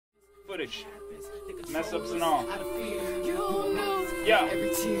footage, mess ups and all. Yeah.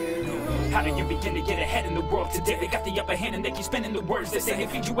 How do you begin to get ahead in the world today? They got the upper hand and they keep spinning the words. They say they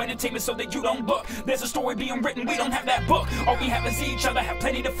feed you entertainment so that you don't look. There's a story being written, we don't have that book. All we have is each other, have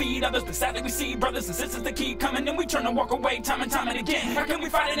plenty to feed others. But sadly we see brothers and sisters that keep coming, and we turn to walk away time and time and again. How can we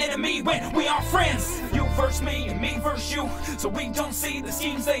fight an enemy when we are friends? You versus me and me versus you. So we don't see the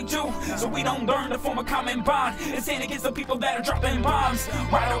schemes they do. So we don't learn to form a common bond. It's stand against the people that are dropping bombs.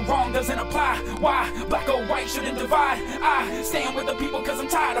 Right or wrong doesn't apply. Why? Black or white shouldn't divide. I stand with the people cause I'm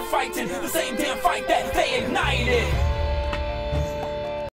tired of fighting the same damn fight that they ignited.